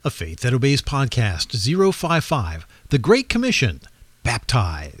A Faith That Obeys Podcast 055, The Great Commission,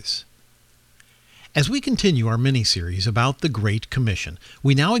 Baptize. As we continue our mini-series about the Great Commission,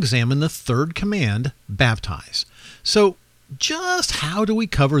 we now examine the third command, baptize. So, just how do we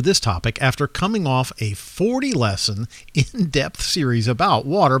cover this topic after coming off a 40-lesson, in-depth series about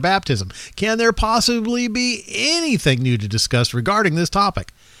water baptism? Can there possibly be anything new to discuss regarding this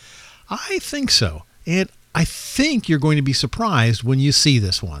topic? I think so, and I think you're going to be surprised when you see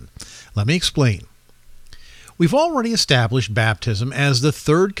this one. Let me explain. We've already established baptism as the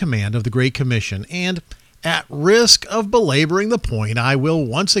third command of the Great Commission, and at risk of belaboring the point, I will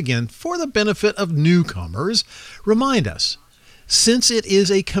once again, for the benefit of newcomers, remind us, since it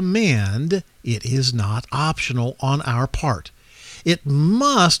is a command, it is not optional on our part. It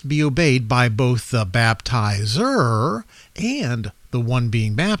must be obeyed by both the baptizer and the one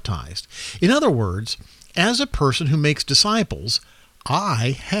being baptized. In other words, as a person who makes disciples,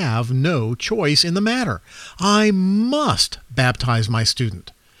 I have no choice in the matter. I must baptize my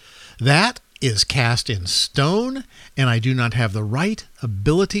student. That is cast in stone, and I do not have the right,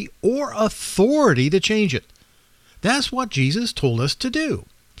 ability, or authority to change it. That's what Jesus told us to do.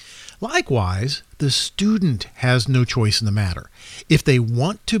 Likewise, the student has no choice in the matter if they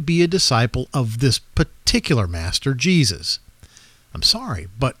want to be a disciple of this particular master, Jesus. I'm sorry,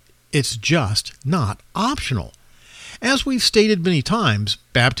 but it's just not optional. As we've stated many times,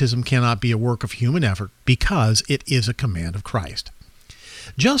 baptism cannot be a work of human effort because it is a command of Christ.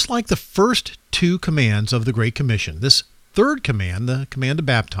 Just like the first two commands of the Great Commission, this third command, the command to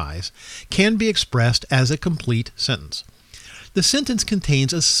baptize, can be expressed as a complete sentence. The sentence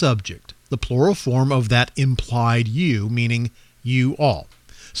contains a subject, the plural form of that implied you, meaning you all,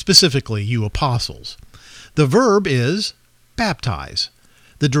 specifically you apostles. The verb is baptize.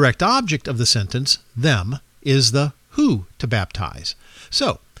 The direct object of the sentence, them, is the who to baptize.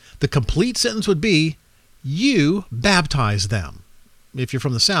 So, the complete sentence would be, you baptize them. If you're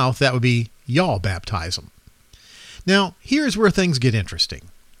from the South, that would be, y'all baptize them. Now, here's where things get interesting.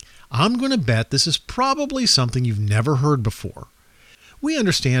 I'm going to bet this is probably something you've never heard before. We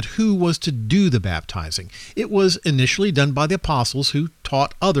understand who was to do the baptizing. It was initially done by the apostles who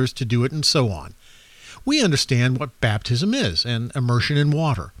taught others to do it and so on. We understand what baptism is, and immersion in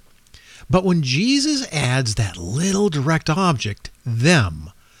water. But when Jesus adds that little direct object,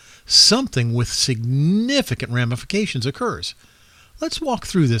 them, something with significant ramifications occurs. Let's walk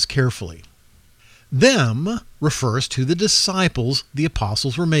through this carefully. Them refers to the disciples the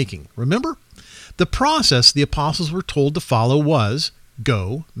apostles were making. Remember? The process the apostles were told to follow was,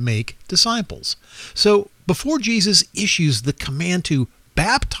 go make disciples. So before Jesus issues the command to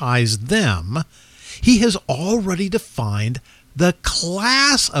baptize them, he has already defined the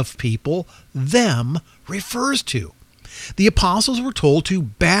class of people them refers to. The apostles were told to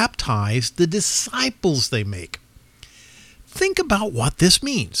baptize the disciples they make. Think about what this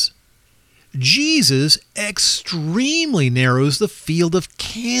means. Jesus extremely narrows the field of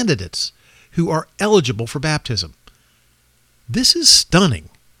candidates who are eligible for baptism. This is stunning.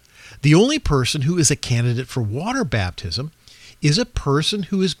 The only person who is a candidate for water baptism is a person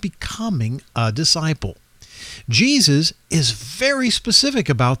who is becoming a disciple. Jesus is very specific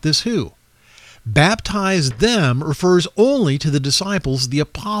about this who. Baptize them refers only to the disciples the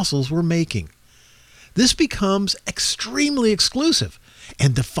apostles were making. This becomes extremely exclusive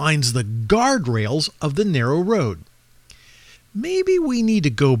and defines the guardrails of the narrow road. Maybe we need to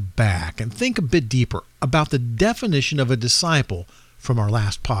go back and think a bit deeper about the definition of a disciple from our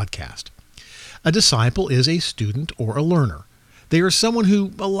last podcast. A disciple is a student or a learner. They are someone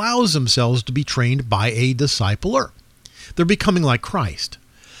who allows themselves to be trained by a discipler. They're becoming like Christ.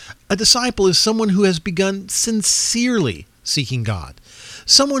 A disciple is someone who has begun sincerely seeking God,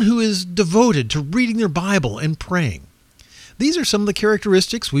 someone who is devoted to reading their Bible and praying. These are some of the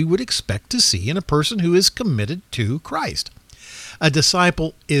characteristics we would expect to see in a person who is committed to Christ. A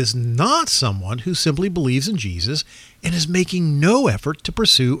disciple is not someone who simply believes in Jesus and is making no effort to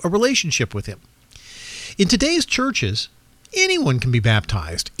pursue a relationship with him. In today's churches, anyone can be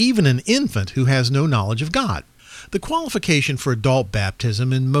baptized, even an infant who has no knowledge of God. The qualification for adult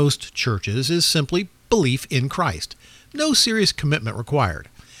baptism in most churches is simply belief in Christ. No serious commitment required.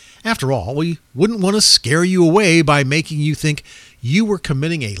 After all, we wouldn't want to scare you away by making you think you were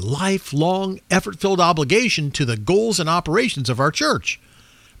committing a lifelong, effort-filled obligation to the goals and operations of our church.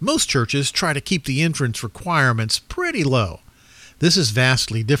 Most churches try to keep the entrance requirements pretty low. This is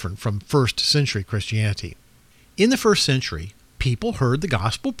vastly different from first century Christianity. In the first century, people heard the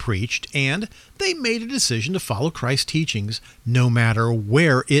gospel preached and they made a decision to follow Christ's teachings no matter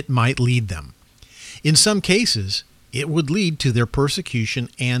where it might lead them. In some cases, it would lead to their persecution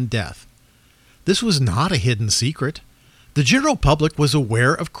and death. This was not a hidden secret. The general public was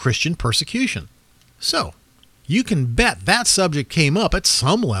aware of Christian persecution. So, you can bet that subject came up at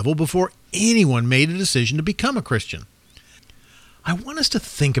some level before anyone made a decision to become a Christian. I want us to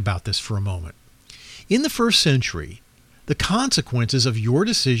think about this for a moment. In the first century, the consequences of your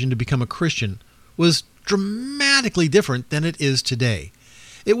decision to become a Christian was dramatically different than it is today.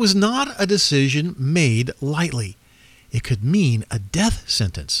 It was not a decision made lightly. It could mean a death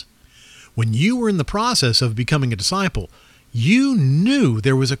sentence. When you were in the process of becoming a disciple, you knew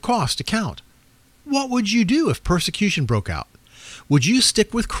there was a cost to count. What would you do if persecution broke out? Would you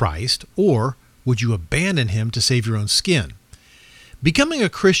stick with Christ, or would you abandon him to save your own skin? Becoming a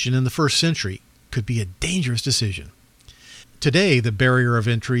Christian in the first century could be a dangerous decision. Today, the barrier of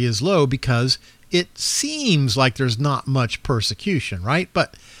entry is low because it seems like there's not much persecution, right?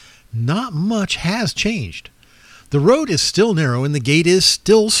 But not much has changed. The road is still narrow and the gate is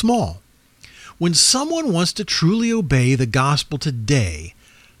still small. When someone wants to truly obey the gospel today,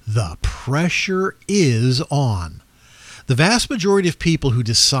 the pressure is on. The vast majority of people who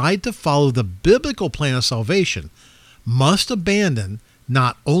decide to follow the biblical plan of salvation must abandon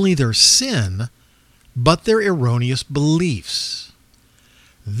not only their sin, but their erroneous beliefs.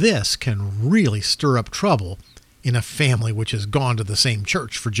 This can really stir up trouble in a family which has gone to the same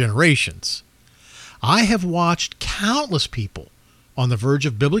church for generations. I have watched countless people on the verge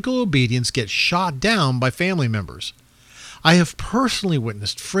of biblical obedience get shot down by family members. I have personally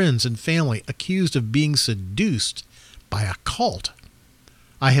witnessed friends and family accused of being seduced by a cult.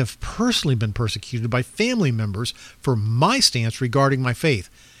 I have personally been persecuted by family members for my stance regarding my faith,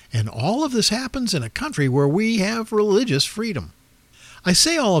 and all of this happens in a country where we have religious freedom. I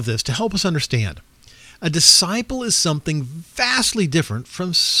say all of this to help us understand. A disciple is something vastly different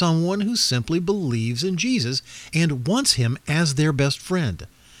from someone who simply believes in Jesus and wants him as their best friend.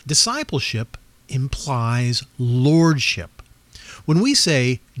 Discipleship implies lordship. When we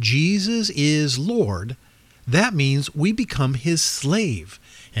say Jesus is Lord, that means we become his slave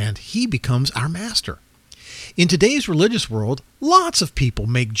and he becomes our master. In today's religious world, lots of people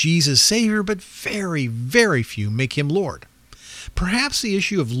make Jesus Savior, but very, very few make him Lord. Perhaps the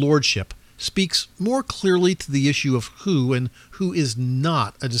issue of lordship speaks more clearly to the issue of who and who is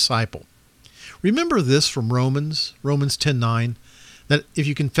not a disciple. Remember this from Romans 10:9, that if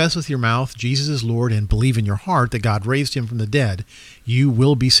you confess with your mouth Jesus is Lord and believe in your heart that God raised him from the dead, you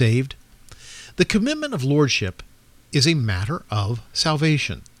will be saved. The commitment of lordship is a matter of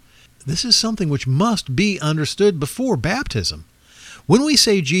salvation. This is something which must be understood before baptism. When we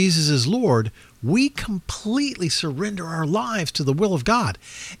say Jesus is Lord, we completely surrender our lives to the will of God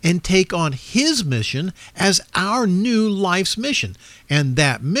and take on his mission as our new life's mission. And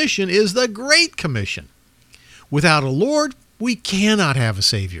that mission is the Great Commission. Without a Lord, we cannot have a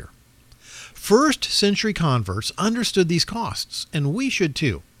Savior. First century converts understood these costs, and we should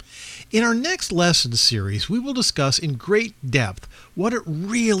too. In our next lesson series, we will discuss in great depth what it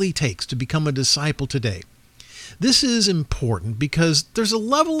really takes to become a disciple today. This is important because there's a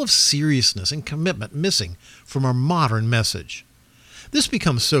level of seriousness and commitment missing from our modern message. This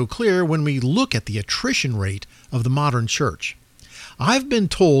becomes so clear when we look at the attrition rate of the modern church. I've been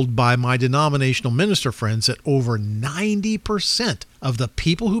told by my denominational minister friends that over 90% of the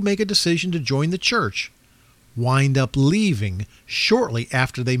people who make a decision to join the church wind up leaving shortly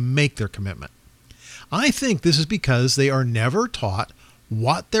after they make their commitment. I think this is because they are never taught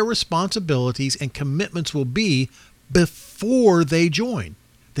what their responsibilities and commitments will be before they join.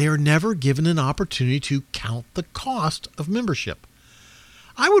 They are never given an opportunity to count the cost of membership.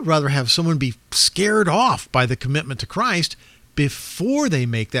 I would rather have someone be scared off by the commitment to Christ before they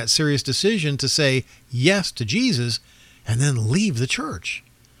make that serious decision to say yes to Jesus and then leave the church.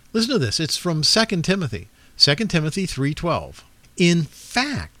 Listen to this. It's from 2 Timothy 3:12. In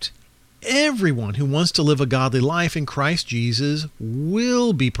fact, everyone who wants to live a godly life in Christ Jesus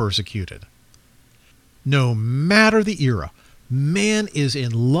will be persecuted. No matter the era, man is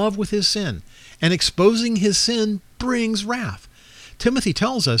in love with his sin, and exposing his sin brings wrath. Timothy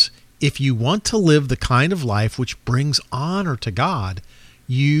tells us, if you want to live the kind of life which brings honor to God,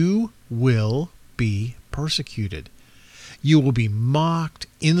 you will be persecuted. You will be mocked,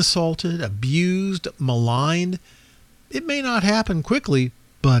 insulted, abused, maligned. It may not happen quickly,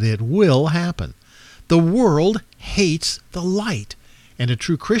 but it will happen. The world hates the light, and a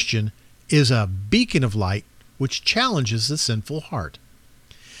true Christian is a beacon of light which challenges the sinful heart.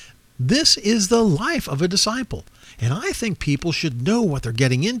 This is the life of a disciple, and I think people should know what they're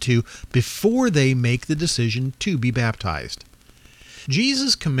getting into before they make the decision to be baptized.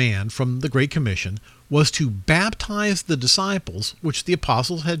 Jesus' command from the Great Commission was to baptize the disciples, which the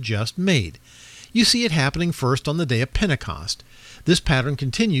apostles had just made. You see it happening first on the day of Pentecost. This pattern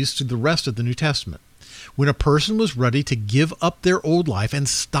continues through the rest of the New Testament. When a person was ready to give up their old life and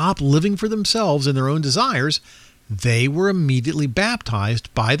stop living for themselves and their own desires, they were immediately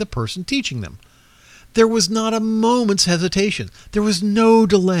baptized by the person teaching them. There was not a moment's hesitation. There was no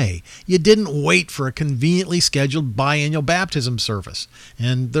delay. You didn't wait for a conveniently scheduled biannual baptism service,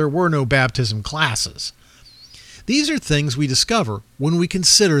 and there were no baptism classes. These are things we discover when we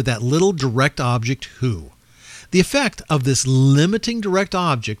consider that little direct object who. The effect of this limiting direct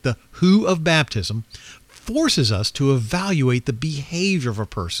object, the who of baptism, forces us to evaluate the behavior of a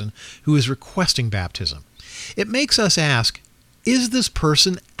person who is requesting baptism. It makes us ask, is this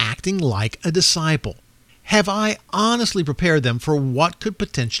person acting like a disciple? Have I honestly prepared them for what could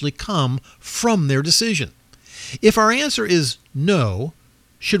potentially come from their decision? If our answer is no,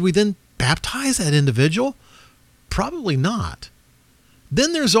 should we then baptize that individual? Probably not.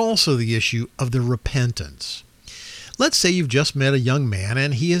 Then there's also the issue of the repentance. Let's say you've just met a young man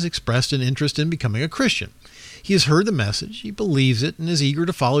and he has expressed an interest in becoming a Christian. He has heard the message, he believes it, and is eager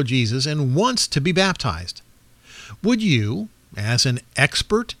to follow Jesus and wants to be baptized. Would you, as an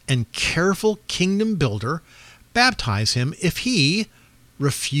expert and careful kingdom builder, baptize him if he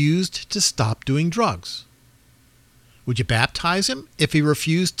refused to stop doing drugs? Would you baptize him if he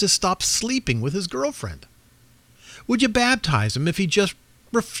refused to stop sleeping with his girlfriend? Would you baptize him if he just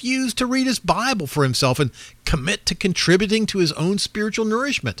refused to read his Bible for himself and commit to contributing to his own spiritual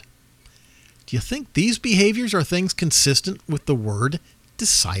nourishment? Do you think these behaviors are things consistent with the word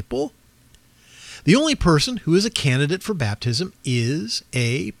disciple? The only person who is a candidate for baptism is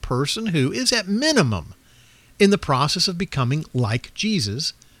a person who is at minimum in the process of becoming like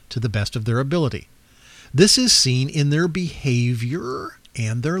Jesus to the best of their ability. This is seen in their behavior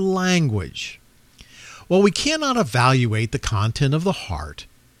and their language. While we cannot evaluate the content of the heart,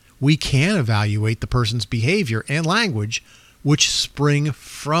 we can evaluate the person's behavior and language which spring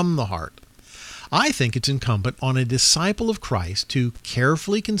from the heart. I think it's incumbent on a disciple of Christ to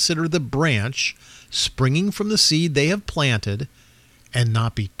carefully consider the branch springing from the seed they have planted and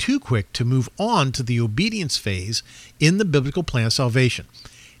not be too quick to move on to the obedience phase in the biblical plan of salvation,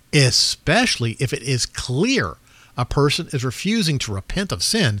 especially if it is clear a person is refusing to repent of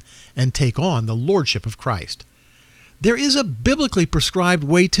sin and take on the lordship of Christ. There is a biblically prescribed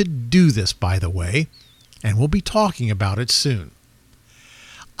way to do this, by the way, and we'll be talking about it soon.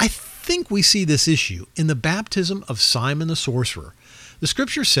 I think we see this issue in the baptism of Simon the sorcerer. The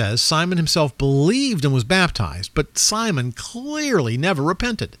scripture says Simon himself believed and was baptized, but Simon clearly never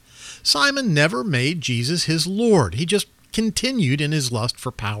repented. Simon never made Jesus his Lord. He just continued in his lust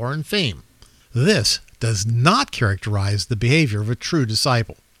for power and fame. This does not characterize the behavior of a true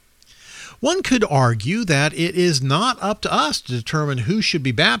disciple. One could argue that it is not up to us to determine who should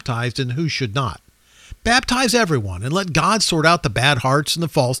be baptized and who should not. Baptize everyone and let God sort out the bad hearts and the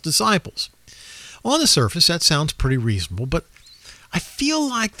false disciples. On the surface, that sounds pretty reasonable, but I feel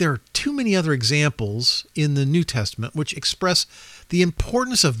like there are too many other examples in the New Testament which express the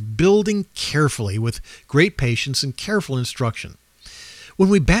importance of building carefully with great patience and careful instruction. When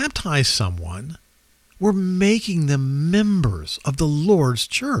we baptize someone, we're making them members of the Lord's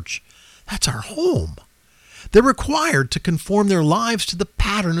church. That's our home. They're required to conform their lives to the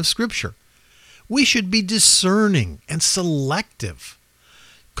pattern of Scripture. We should be discerning and selective.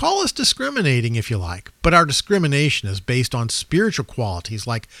 Call us discriminating if you like, but our discrimination is based on spiritual qualities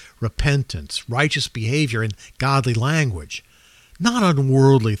like repentance, righteous behavior, and godly language, not on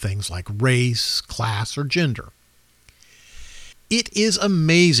worldly things like race, class, or gender. It is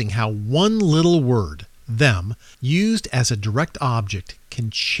amazing how one little word, them, used as a direct object can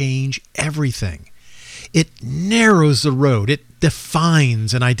change everything. It narrows the road. It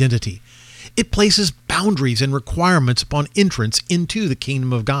defines an identity. It places boundaries and requirements upon entrance into the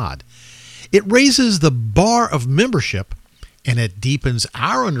kingdom of God. It raises the bar of membership, and it deepens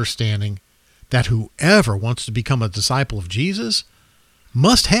our understanding that whoever wants to become a disciple of Jesus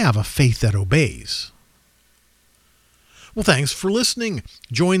must have a faith that obeys. Well, thanks for listening.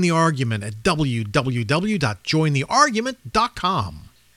 Join the argument at www.jointheargument.com.